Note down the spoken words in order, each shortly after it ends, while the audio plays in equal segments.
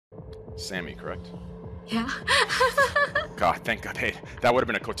Sammi, correct? Yeah. God, thank God. Hey, that would have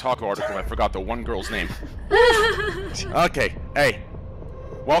been a Kotaku article. I forgot the one girl's name. Okay, hey,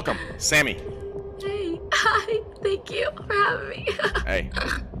 welcome, Sammi. Hey, hi. Thank you for having me. Hey,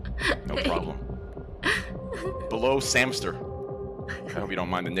 no problem. Below Samster. I hope you don't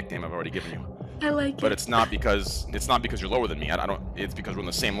mind the nickname I've already given you. I like it. But it's not because you're lower than me. I don't. It's because we're on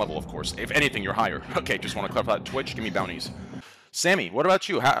the same level, of course. If anything, you're higher. Okay, just want to clarify that. Twitch, give me bounties. Sammi, what about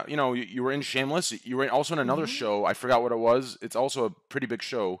you? How, you were in Shameless. You were also in another show. I forgot what it was. It's also a pretty big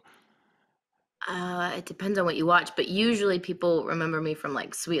show. It depends on what you watch, but usually people remember me from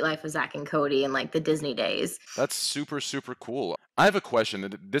like Sweet Life of Zack and Cody and like the Disney days. That's super, super cool. I have a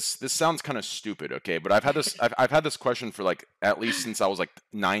question. This sounds kind of stupid, okay? But I've had this I've had this question for like at least since I was like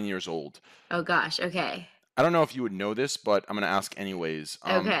 9 years old. Oh gosh, okay. I don't know if you would know this, but I'm gonna ask anyways.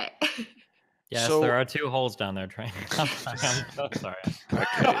 Okay. Yes, So- there are 2 holes down there, Train. I'm so sorry.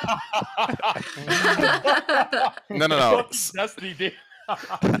 Okay. No. Destiny, dude.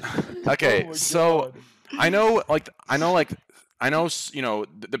 Okay, Oh my so God. I know,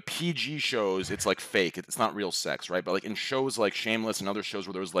 the PG shows, it's like fake. It's not real sex, right? But like in shows like Shameless and other shows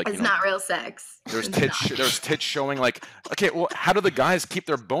where there was like, It's not real sex. there's It's tits, not. there's tits showing. Like, okay, well, how do the guys keep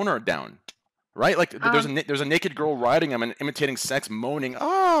their boner down? Right? Like, there's a naked girl riding them and imitating sex, moaning,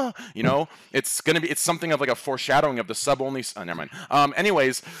 ah, it's something of like a foreshadowing of the sub-only. Oh, never mind.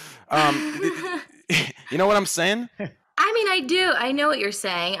 Anyways, you know what I'm saying? I mean, I do. I know what you're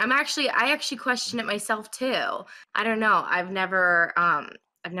saying. I actually question it myself too. I don't know. I've never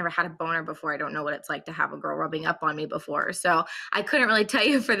had a boner before. I don't know what it's like to have a girl rubbing up on me before. So I couldn't really tell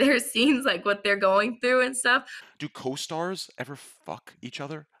you for their scenes, like what they're going through and stuff. Do co-stars ever fuck each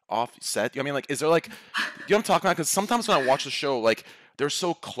other off set? I mean, like, is there like, you know what I'm talking about? Because sometimes when I watch the show, like, they're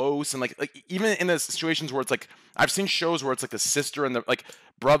so close, and like even in the situations where it's like, I've seen shows where it's like the sister and the like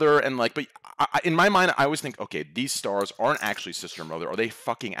brother, and like, but in my mind, I always think, okay, these stars aren't actually sister and brother. Are they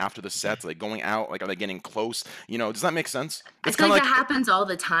fucking after the sets? Are they going out? Like, are they getting close? Does that make sense? I feel like that happens all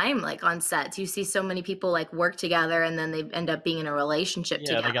the time, like on sets. You see so many people like work together and then they end up being in a relationship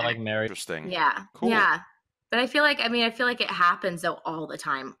together. Yeah, they get like married. Interesting. Yeah. Cool. Yeah. But I feel like it happens though all the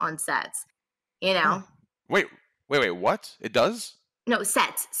time on sets. Wait, what? It does? No,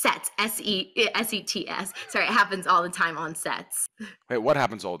 sets, S-E-T-S. Sorry, it happens all the time on sets. Wait, what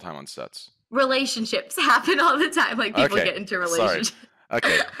happens all the time on sets? Relationships happen all the time. Like people Okay, get into sorry. relationships.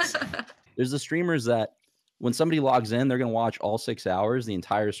 Okay. There's the streamers that when somebody logs in, they're going to watch all 6 hours, the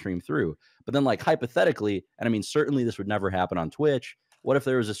entire stream through. But then like hypothetically, and I mean, certainly this would never happen on Twitch. What if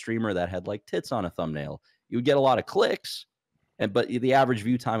there was a streamer that had like tits on a thumbnail? You would get a lot of clicks, but the average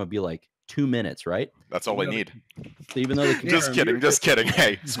view time would be like 2 minutes, right? That's all they need. So even though Just kidding.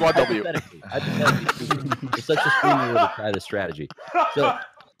 Hey, Squad W. It's such a streamer would try this strategy. So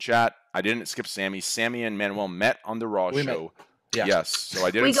chat, I didn't skip Sammi. Sammi and Manuel met on the Raw show. Yeah. Yes, so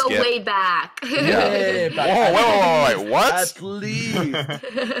I didn't We go skip. way back. Yeah. Whoa, wait, what? At least.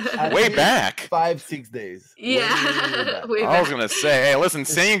 Way back. 5-6 days. Yeah. Way I was back. gonna say, hey, listen,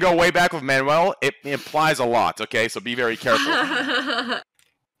 saying go way back with Manuel, it implies a lot. Okay, so be very careful.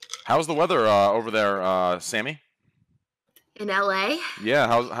 How's the weather over there, Sammi? In LA? Yeah,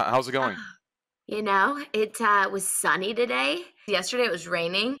 how's it going? It was sunny today. Yesterday it was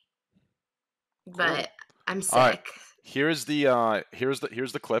raining. But I'm sick. All right. Here's the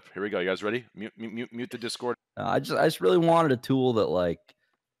clip. Here we go. You guys ready? Mute the Discord. I just really wanted a tool that like,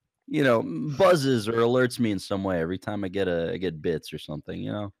 buzzes or alerts me in some way every time I get bits or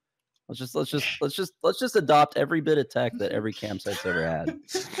something. Let's just adopt every bit of tech that every campsite's ever had and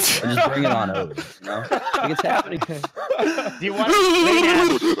just bring it on over. Like it's happening. Do you want?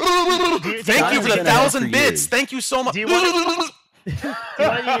 Thank you for the 1,000 bits. Thank you so much. Do you want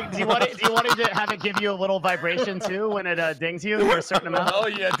it to have it give you a little vibration too when it dings you for a certain amount? Oh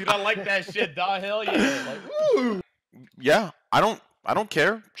yeah, dude, I like that shit, dog. Hell yeah. Like, woo. Yeah, I don't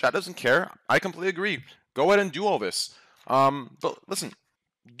care. Chat doesn't care. I completely agree. Go ahead and do all this. But listen,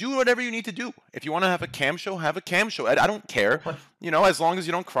 do whatever you need to do. If you want to have a cam show, have a cam show. I don't care. As long as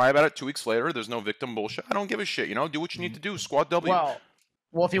you don't cry about it 2 weeks later, there's no victim bullshit. I don't give a shit. Do what you need to do. Squad W.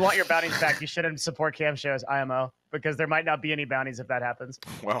 Well, if you want your bounties back, you shouldn't support cam shows, IMO, because there might not be any bounties if that happens.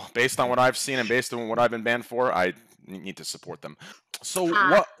 Well, based on what I've seen and based on what I've been banned for, I need to support them. So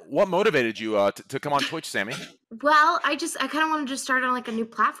what motivated you to come on Twitch, Sammi? Well, I kind of wanted to start on like a new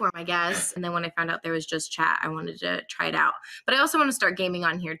platform, I guess. And then when I found out there was just chat, I wanted to try it out. But I also want to start gaming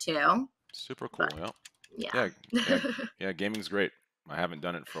on here too. Super cool. But, yeah. Yeah, gaming's great. I haven't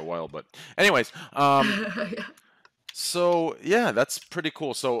done it for a while, but anyways, So yeah, that's pretty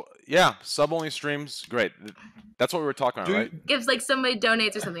cool. So yeah, sub only streams, great. That's what we were talking about, right? Gives like somebody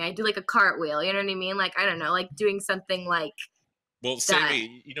donates or something. I do like a cartwheel. You know what I mean? Like I don't know, like doing something like. Well,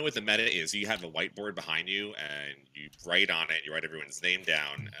 Sammy, you know what the meta is? You have a whiteboard behind you, and you write on it. You write everyone's name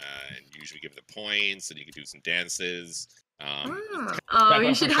down, and you usually give the points, and you can do some dances. Oh,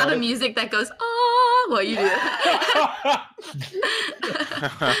 you should have a music that goes, oh, what you do.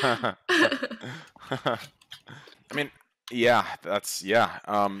 I mean, yeah, that's yeah,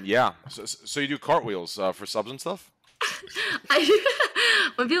 yeah. So you do cartwheels for subs and stuff?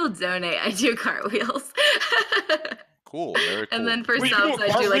 When people donate, I do cartwheels. Cool, very cool. And then for subs,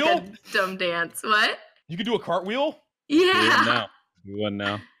 I do like a dumb dance. What? You can do a cartwheel? Yeah. Do one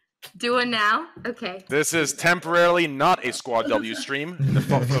now. Do one now? Okay. This is temporarily not a Squad W stream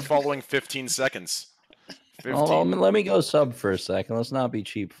for the following 15 seconds. 15. Oh, let me go sub for a second. Let's not be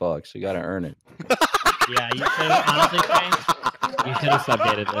cheap fucks. We gotta earn it. Yeah, you should have honestly, Shane, you should have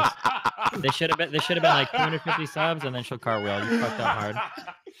subdated this. They should have been like 250 subs, and then she'll cartwheel. You fucked up hard.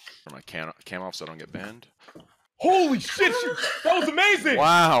 For my cam off so I don't get banned. Holy shit! That was amazing!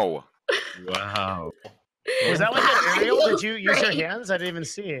 Wow. Wow. Was that like an aerial? Did you use your hands? I didn't even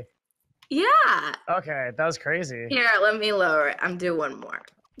see. Yeah. Okay, that was crazy. Here, let me lower it. I'm doing one more.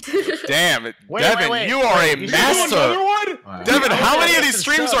 Damn, Wait, Devin, wait. you are a You should master. One? Devin, how many of these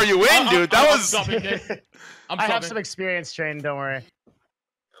streams are you in, dude? That was. I have some experience, Train. Don't worry.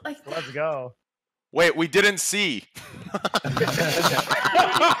 Like, Let's go. Wait, we didn't see.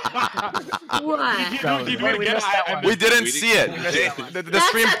 what? We didn't see it. The That's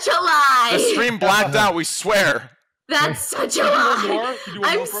stream, such a lie. the stream blacked out. We swear. That's such a lie.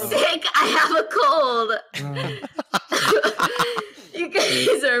 I'm sick. I have a cold. You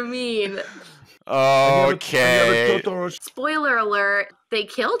guys are mean. Okay. Spoiler alert, they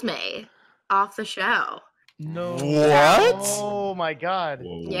killed me off the show. No. What? Oh my god.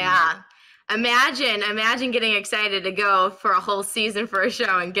 Whoa. Yeah. Imagine getting excited to go for a whole season for a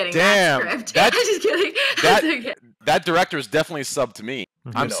show and getting Damn, that script. that's- I'm just kidding. that- It's okay. That director is definitely subbed to me.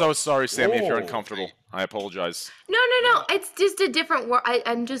 I'm so sorry, Sammy, if you're Oh. uncomfortable. I apologize. No. It's just a different world.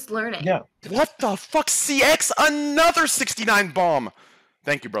 I'm just learning. Yeah. What the fuck? CX? Another 69 bomb.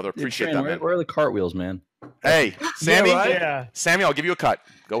 Thank you, brother. Appreciate Train, that, man. where are the cartwheels, man? Hey, Sammy. Yeah. Sammy, I'll give you a cut.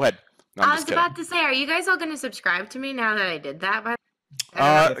 Go ahead. No, I'm I just was kidding. about to say, are you guys all going to subscribe to me now that I did that?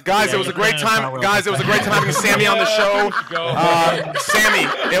 Guys, Yeah, it was a you great can time. cartwheel Guys, it was a great time having Sammy on the show. Sammy,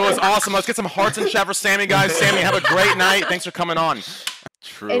 it was awesome. Let's get some hearts in chat for Sammy, guys. Sammy, have a great night. Thanks for coming on.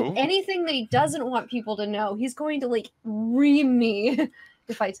 True. And anything that he doesn't want people to know, he's going to like ream me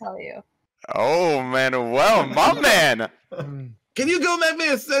if I tell you. Oh, man. Well, my man. Can you go make me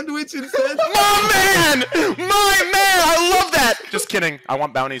a sandwich instead? My man! My man! I love that! Just kidding. I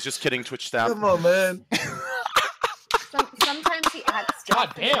want bounties. Just kidding, Twitch staff. Come on, man. Sometimes he acts God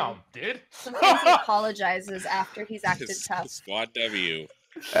tough. damn, dude. Sometimes he apologizes after he's acted tough. Squad W.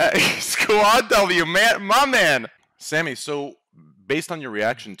 Squad W, man, my man. Sammy, so based on your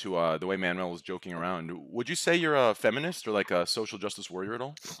reaction to the way Manuel was joking around, would you say you're a feminist or like a social justice warrior at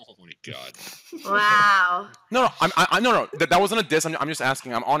all? Oh my god. Wow. No, no. That wasn't a diss. I'm just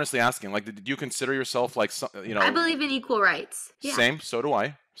asking. I'm honestly asking. Like, do you consider yourself like, you know? I believe in equal rights. Yeah. Same. So do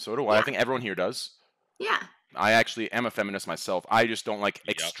I. So do I. I think everyone here does. Yeah. I actually am a feminist myself. I just don't like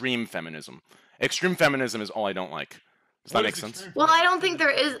extreme feminism. Extreme feminism is all I don't like. Does that make sense? Well, I don't think there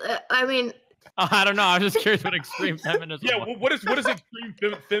is. I mean, I don't know. I was just curious what extreme feminism Yeah, was. what is extreme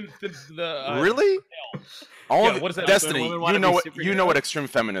Really? All yeah, of what is that? Destiny, Women wanna you know be you know what extreme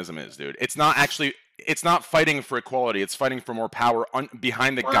feminism is, dude. It's not actually. It's not fighting for equality. It's fighting for more power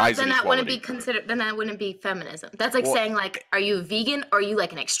behind the guise of then that wouldn't equality. be considered. Then that wouldn't be feminism. That's like Well- saying like, are you vegan or are you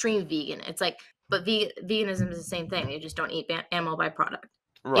like an extreme vegan? It's like, but veganism is the same thing. You just don't eat animal byproduct.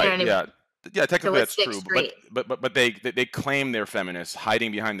 Right? what I mean? Yeah. Yeah, technically that's it's true, sixth but they claim they're feminists,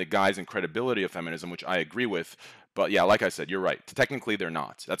 hiding behind the guise and credibility of feminism, which I agree with. But yeah, like I said, you're right. Technically, they're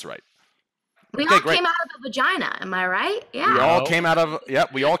not. That's right. We Okay, all great. came out of a vagina. Am I right? We Yeah. all came out of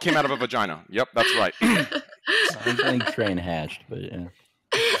we all came out of a vagina. Yep, that's right. I think Train hatched, but yeah.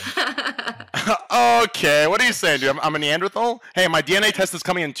 Okay, what are you saying, dude? I'm a Neanderthal? Hey, my DNA test is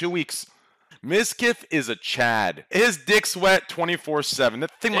coming in 2 weeks. Miskiff is a Chad. His dick's wet 24/7. That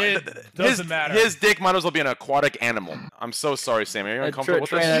thing, Doesn't matter. His dick might as well be an aquatic animal. I'm so sorry, Sammy. Are you uncomfortable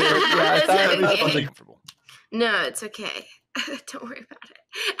with this? Train, yeah, I thought it was Okay. Uncomfortable. No, it's okay. Don't worry about it.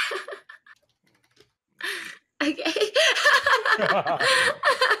 Okay.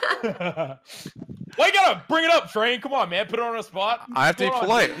 Why you gotta bring it up, Train? Come on, man. Put it on a spot. I have to be What's going on,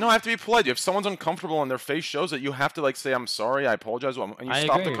 polite. dude? No, I have to be polite. If someone's uncomfortable and their face shows it, you have to like say, "I'm sorry, I apologize," and you I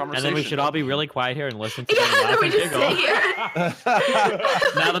stop agree. the conversation. And then we should all be really quiet here and listen to Yeah, them laugh we and just giggle. sit here.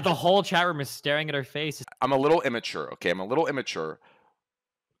 Now that the whole chat room is staring at our faces. I'm a little immature. Okay, I'm a little immature.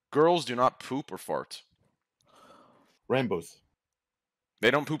 Girls do not poop or fart. Rainbows.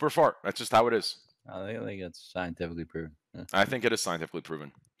 They don't poop or fart. That's just how it is. I think it's scientifically proven. Yeah. I think it is scientifically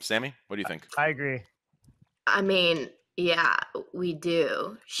proven. Sammy, what do you think? I agree. I mean, yeah, we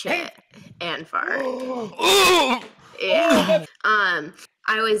do shit and fart. Yeah.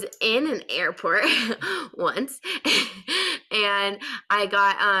 I was in an airport once, and I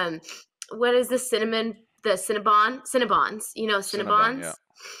got what is the Cinnabons? You know, Cinnabons.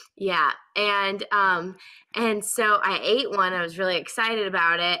 Yeah. And so I ate one. I was really excited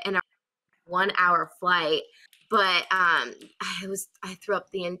about it, and 1 hour flight, but I threw up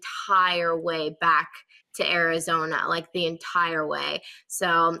the entire way back to Arizona, like the entire way.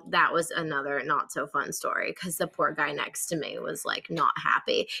 So that was another not so fun story because the poor guy next to me was like not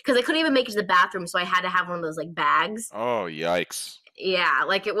happy because I couldn't even make it to the bathroom, so I had to have one of those like bags. Oh, yikes. Yeah,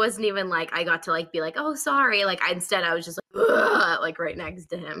 like it wasn't even like I got to like be like, oh sorry. Like instead I was just like, ugh, like right next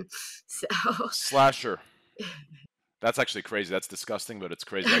to him. So Slasher. That's actually crazy. That's disgusting, but it's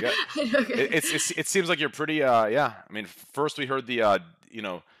crazy. Okay. It seems like you're pretty yeah. I mean, first we heard the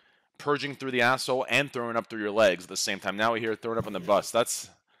purging through the asshole and throwing up through your legs at the same time. Now we hear throwing up on the bus. That's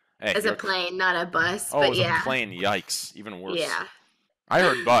as a plane, not a bus. Oh, but it was yeah. a plane. Yikes. Even worse. Yeah. I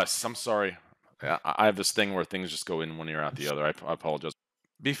heard bus. I'm sorry. Yeah, I have this thing where things just go in one ear out the other. I apologize.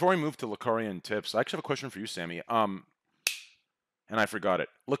 Before we move to Lucarian tips, I actually have a question for you, Sammy. And I forgot it.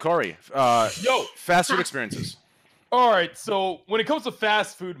 Lucari, Yo, fast food experiences. All right, so when it comes to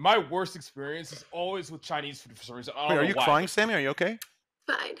fast food, my worst experience is always with Chinese food for some reason. I don't Wait, know are you why. crying, Sammy? Are you okay?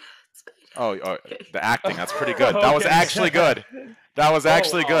 Fine. It's fine. Oh, the acting. That's pretty good. That was actually good. That was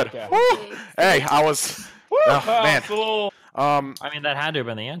actually good. Okay. Woo! Hey, I was. Oh, man. It's a little... I mean, that had to have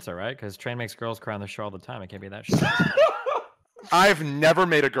been the answer, right? Because Train makes girls cry on the show all the time. It can't be that shit. I've never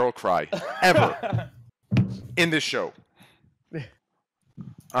made a girl cry ever in this show.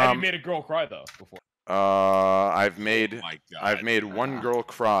 Have you made a girl cry though before? I've made one girl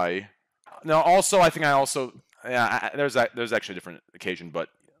cry. No, also I think there's actually a different occasion, but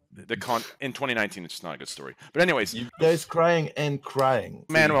in 2019 it's just not a good story. But anyways, You guys crying and crying.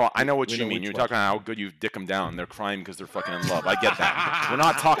 Manuel, I know what We you know mean. which You're one. talking about how good you dick them down. They're crying because they're fucking in love. I get that. We're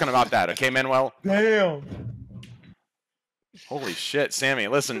not talking about that, okay, Manuel? Damn. Holy shit, Sammy!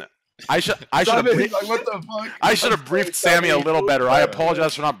 Listen, I should Sammy, like, what the fuck? I should have briefed Sammy a little better. I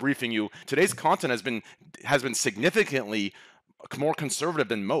apologize for not briefing you. Today's content has been significantly more conservative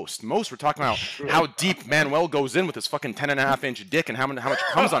than most. Most we're talking about how deep Manuel goes in with his fucking 10.5-inch dick and how much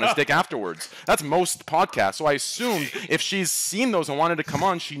comes on his dick afterwards. That's most podcasts. So I assumed if she's seen those and wanted to come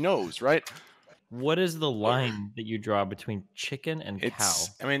on, she knows, right? What is the line that you draw between chicken and cow?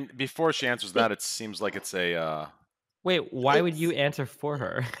 I mean, before she answers that, it seems like it's a. Wait, why would you answer for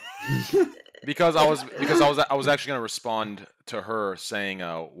her? Because I was actually going to respond to her saying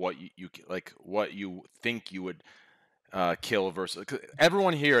what you think you would kill versus 'cause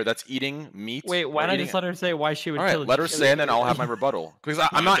everyone here that's eating meat. Wait, why not just let her say why she would All right, kill? let her say, and then I'll have my rebuttal. Because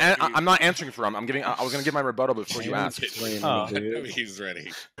I'm not answering for him. I was going to give my rebuttal before you asked. He's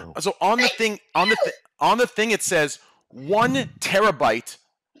ready. So on the thing it says 1 terabyte.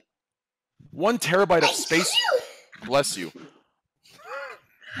 1 terabyte of space. Bless you.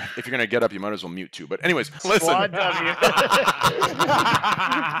 If you're gonna get up, you might as well mute too. But anyways, listen. Squad W.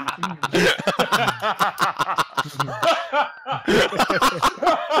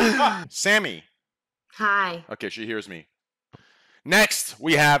 Sammy. Hi. Okay, she hears me. Next,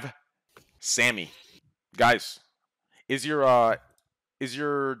 we have Sammy. Guys, is your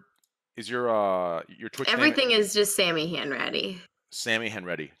Twitch Everything name is just Sammi Hanratty. Sammi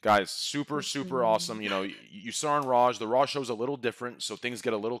Hanratty? Guys, super awesome. You know, you saw on Raj. The Raj show's a little different, so things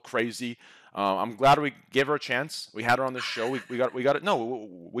get a little crazy. I'm glad we gave her a chance. We had her on the show. We got it. No,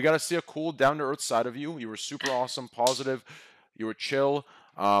 we got to see a cool, down to earth side of you. You were super awesome, positive. You were chill.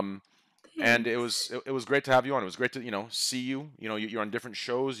 And it was great to have you on. It was great to see you. You know, you're on different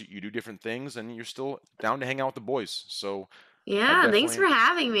shows. You do different things, and you're still down to hang out with the boys. So yeah, thanks for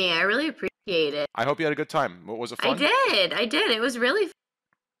having me. I really appreciate it. I hope you had a good time. Was it fun? I did. It was really fun.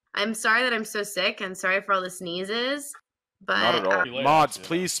 I'm sorry that I'm so sick. I'm sorry for all the sneezes. But not at all. Mods,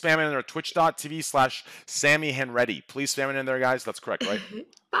 please spam it in there. Twitch.tv/Sammi Hanratty. Please spam it in there, guys. That's correct, right?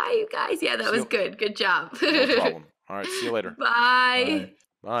 Bye, you guys. Yeah, that was good. Good job. No problem. All right, see you later. Bye.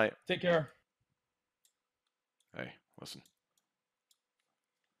 Bye. Take care. Hey, listen.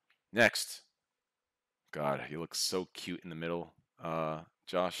 Next, God, he looks so cute in the middle.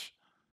 Josh.